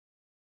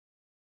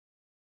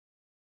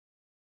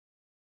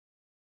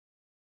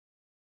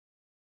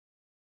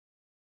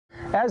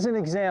As an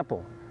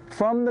example,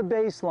 from the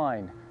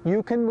baseline,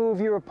 you can move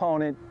your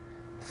opponent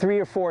 3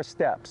 or 4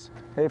 steps.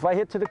 If I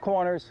hit to the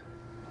corners,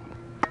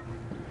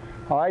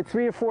 all right,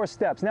 3 or 4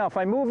 steps. Now, if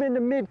I move into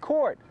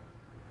mid-court,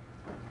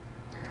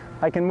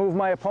 I can move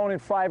my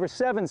opponent 5 or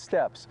 7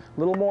 steps, a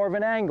little more of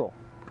an angle.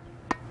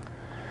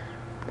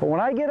 But when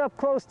I get up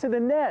close to the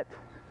net,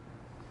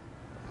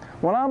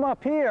 when I'm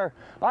up here,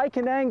 I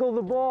can angle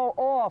the ball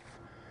off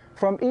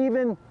from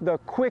even the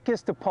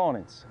quickest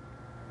opponents.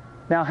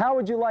 Now, how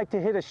would you like to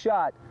hit a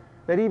shot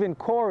that even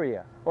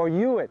Coria or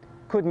Hewitt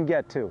couldn't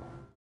get to?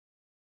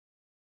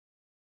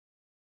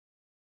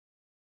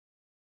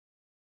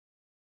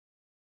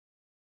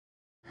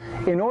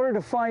 In order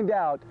to find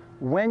out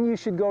when you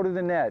should go to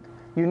the net,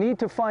 you need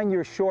to find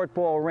your short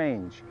ball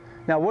range.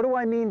 Now, what do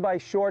I mean by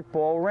short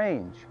ball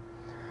range?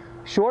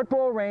 Short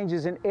ball range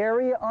is an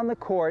area on the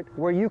court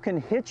where you can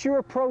hit your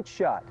approach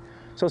shot.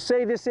 So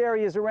say this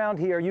area is around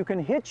here. You can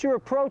hit your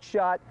approach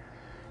shot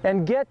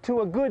and get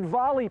to a good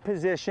volley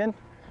position.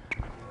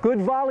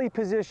 Good volley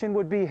position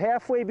would be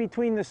halfway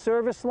between the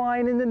service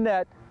line and the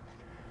net.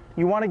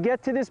 You want to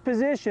get to this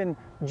position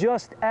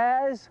just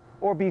as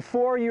or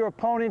before your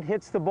opponent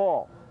hits the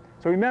ball.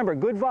 So remember,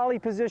 good volley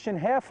position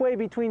halfway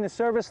between the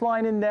service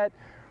line and net,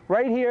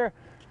 right here,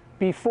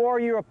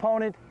 before your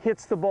opponent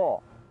hits the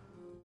ball.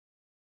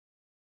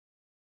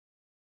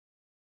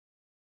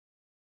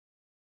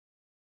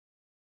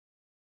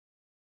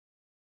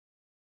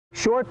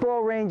 Short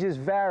ball ranges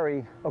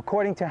vary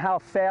according to how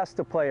fast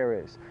the player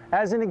is.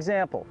 As an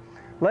example,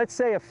 let's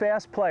say a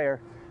fast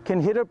player can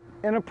hit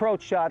an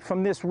approach shot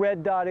from this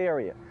red dot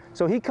area.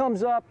 So he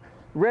comes up,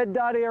 red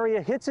dot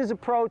area, hits his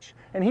approach,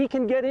 and he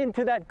can get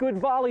into that good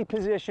volley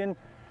position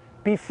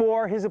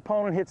before his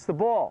opponent hits the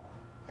ball.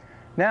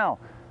 Now,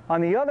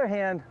 on the other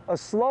hand, a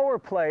slower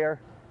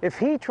player, if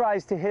he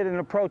tries to hit an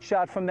approach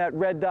shot from that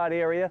red dot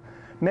area,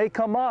 may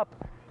come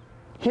up,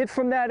 hit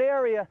from that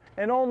area,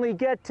 and only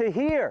get to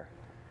here,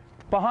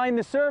 behind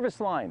the service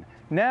line.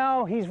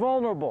 Now he's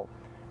vulnerable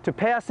to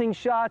passing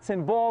shots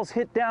and balls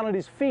hit down at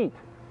his feet.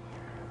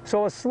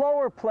 So a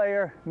slower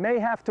player may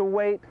have to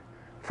wait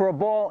for a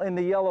ball in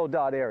the yellow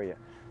dot area.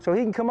 So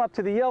he can come up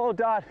to the yellow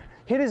dot,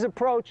 hit his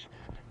approach,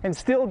 and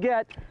still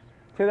get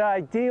to the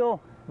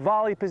ideal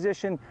volley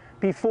position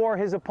before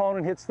his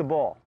opponent hits the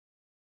ball.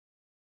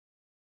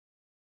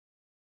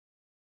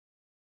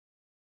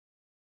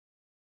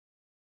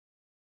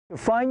 To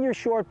find your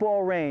short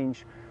ball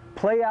range,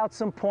 play out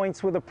some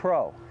points with a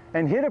pro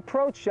and hit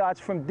approach shots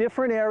from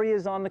different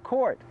areas on the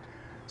court.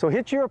 So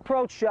hit your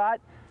approach shot.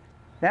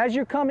 As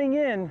you're coming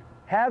in,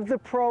 have the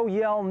pro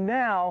yell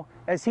now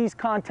as he's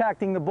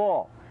contacting the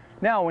ball.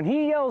 Now, when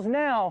he yells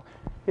now,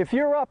 if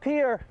you're up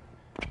here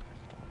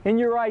in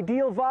your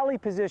ideal volley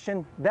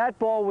position, that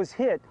ball was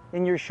hit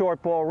in your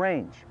short ball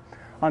range.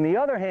 On the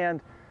other hand,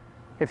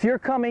 if you're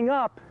coming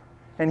up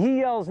and he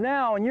yells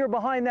now and you're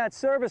behind that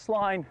service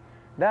line,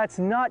 that's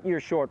not your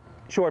short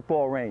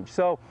ball range.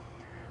 So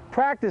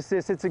practice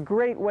this. It's a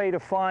great way to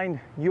find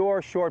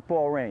your short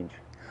ball range.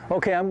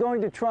 Okay, I'm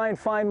going to try and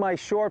find my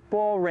short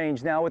ball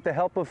range now with the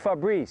help of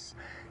Fabrice.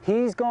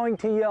 He's going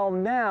to yell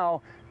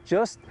now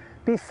just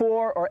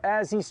before or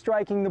as he's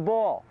striking the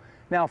ball.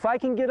 Now, if I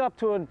can get up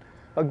to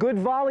a good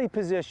volley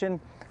position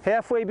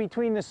halfway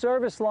between the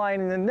service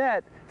line and the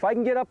net, if I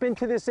can get up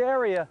into this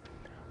area,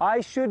 I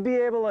should be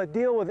able to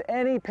deal with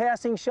any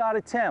passing shot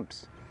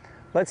attempts.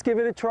 Let's give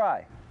it a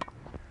try.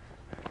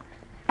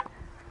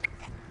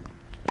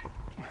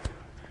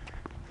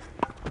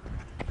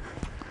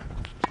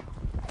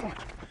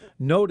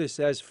 Notice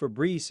as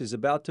Fabrice is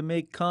about to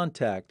make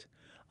contact,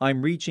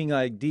 I'm reaching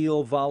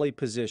ideal volley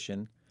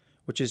position,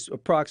 which is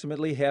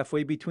approximately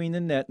halfway between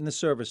the net and the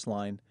service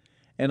line,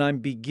 and I'm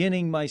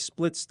beginning my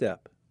split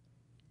step.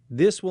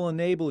 This will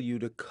enable you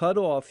to cut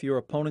off your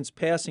opponent's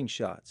passing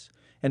shots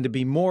and to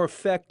be more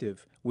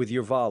effective with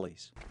your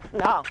volleys.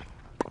 Now.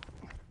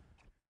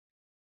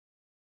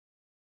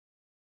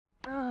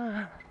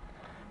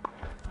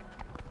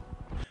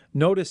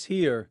 Notice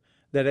here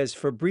that as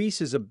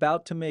Fabrice is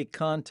about to make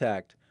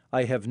contact,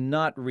 I have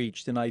not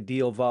reached an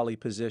ideal volley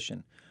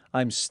position.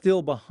 I'm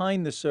still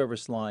behind the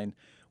service line,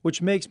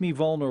 which makes me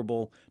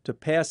vulnerable to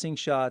passing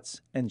shots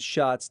and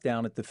shots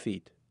down at the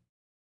feet.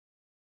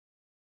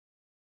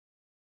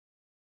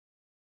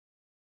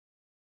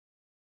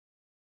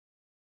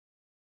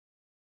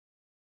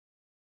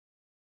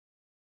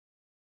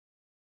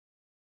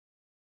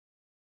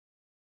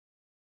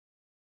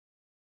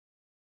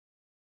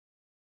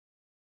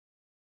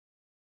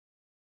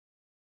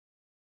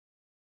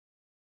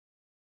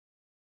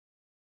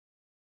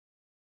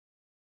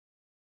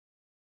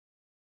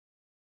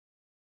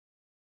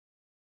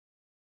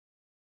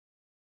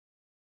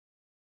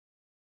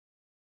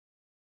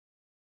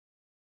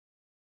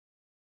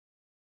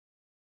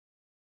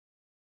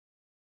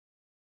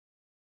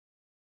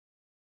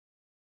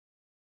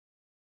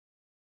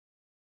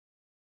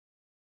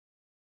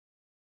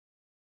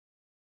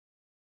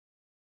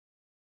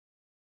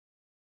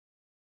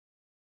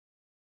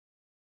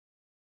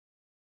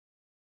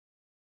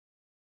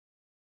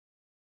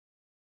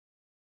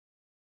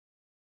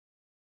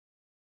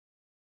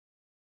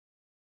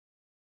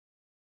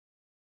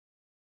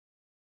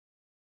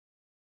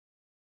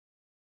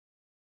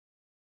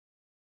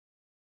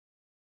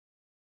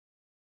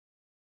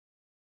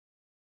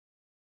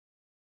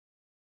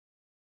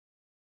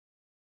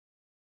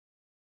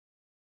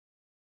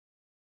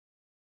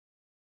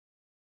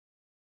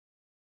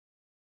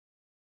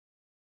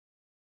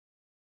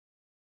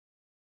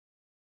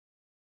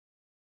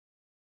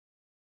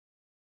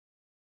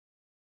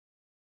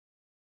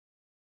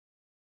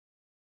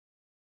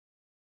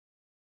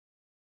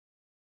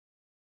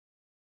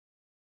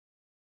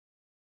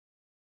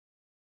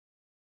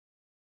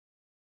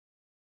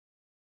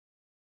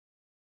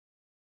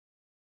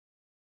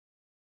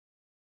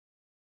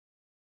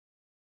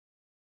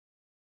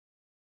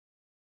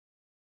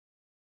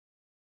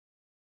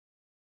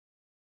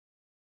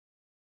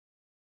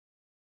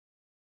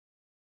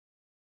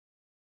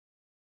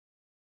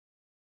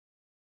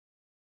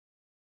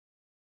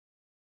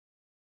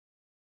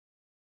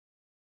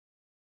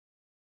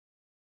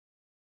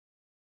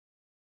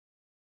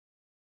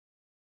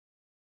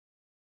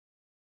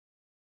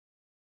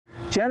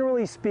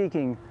 Generally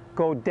speaking,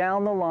 go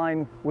down the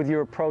line with your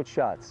approach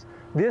shots.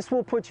 This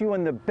will put you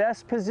in the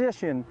best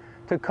position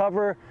to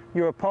cover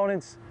your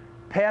opponent's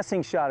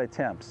passing shot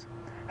attempts.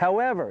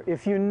 However,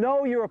 if you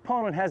know your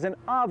opponent has an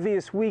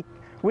obvious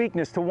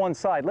weakness to one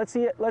side, let's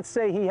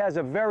say he has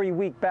a very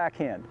weak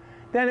backhand,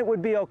 then it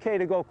would be okay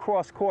to go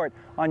cross court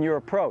on your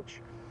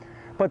approach.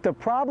 But the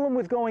problem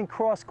with going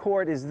cross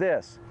court is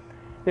this.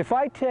 If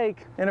I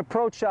take an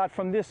approach shot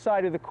from this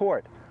side of the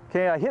court,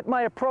 okay, I hit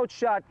my approach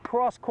shot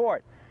cross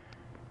court.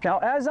 Now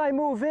as I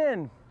move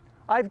in,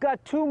 I've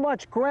got too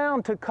much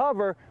ground to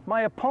cover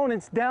my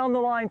opponent's down the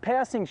line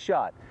passing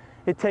shot.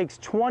 It takes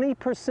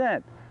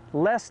 20%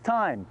 less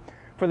time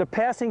for the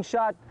passing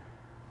shot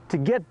to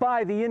get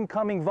by the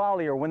incoming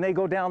volleyer when they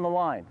go down the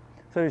line.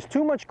 So there's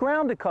too much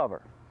ground to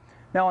cover.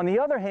 Now on the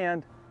other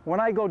hand, when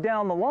I go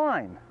down the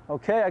line,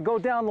 okay, I go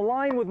down the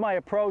line with my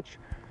approach,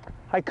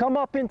 I come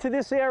up into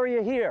this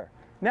area here.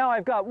 Now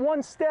I've got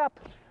one step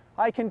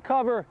I can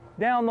cover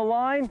down the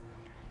line,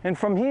 and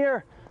from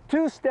here,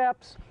 2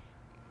 steps,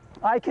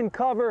 I can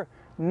cover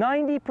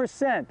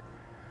 90%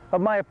 of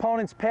my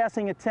opponent's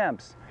passing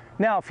attempts.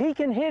 Now if he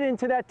can hit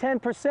into that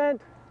 10%,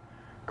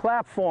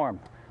 clap for him,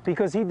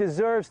 because he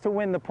deserves to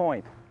win the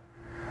point.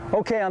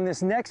 Okay, on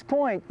this next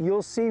point,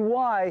 you'll see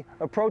why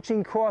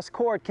approaching cross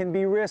court can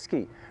be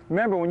risky.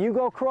 Remember, when you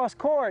go cross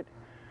court,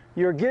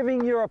 you're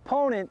giving your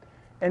opponent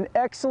an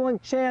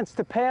excellent chance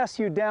to pass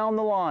you down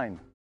the line.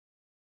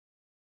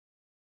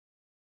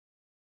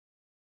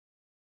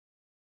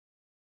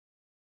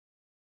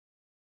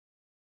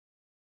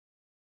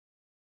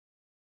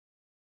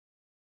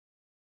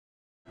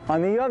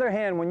 On the other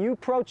hand, when you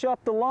approach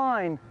up the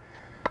line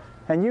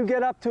and you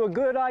get up to a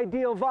good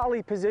ideal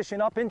volley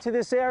position up into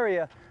this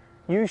area,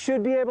 you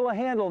should be able to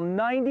handle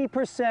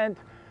 90%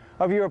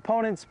 of your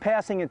opponent's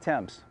passing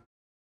attempts.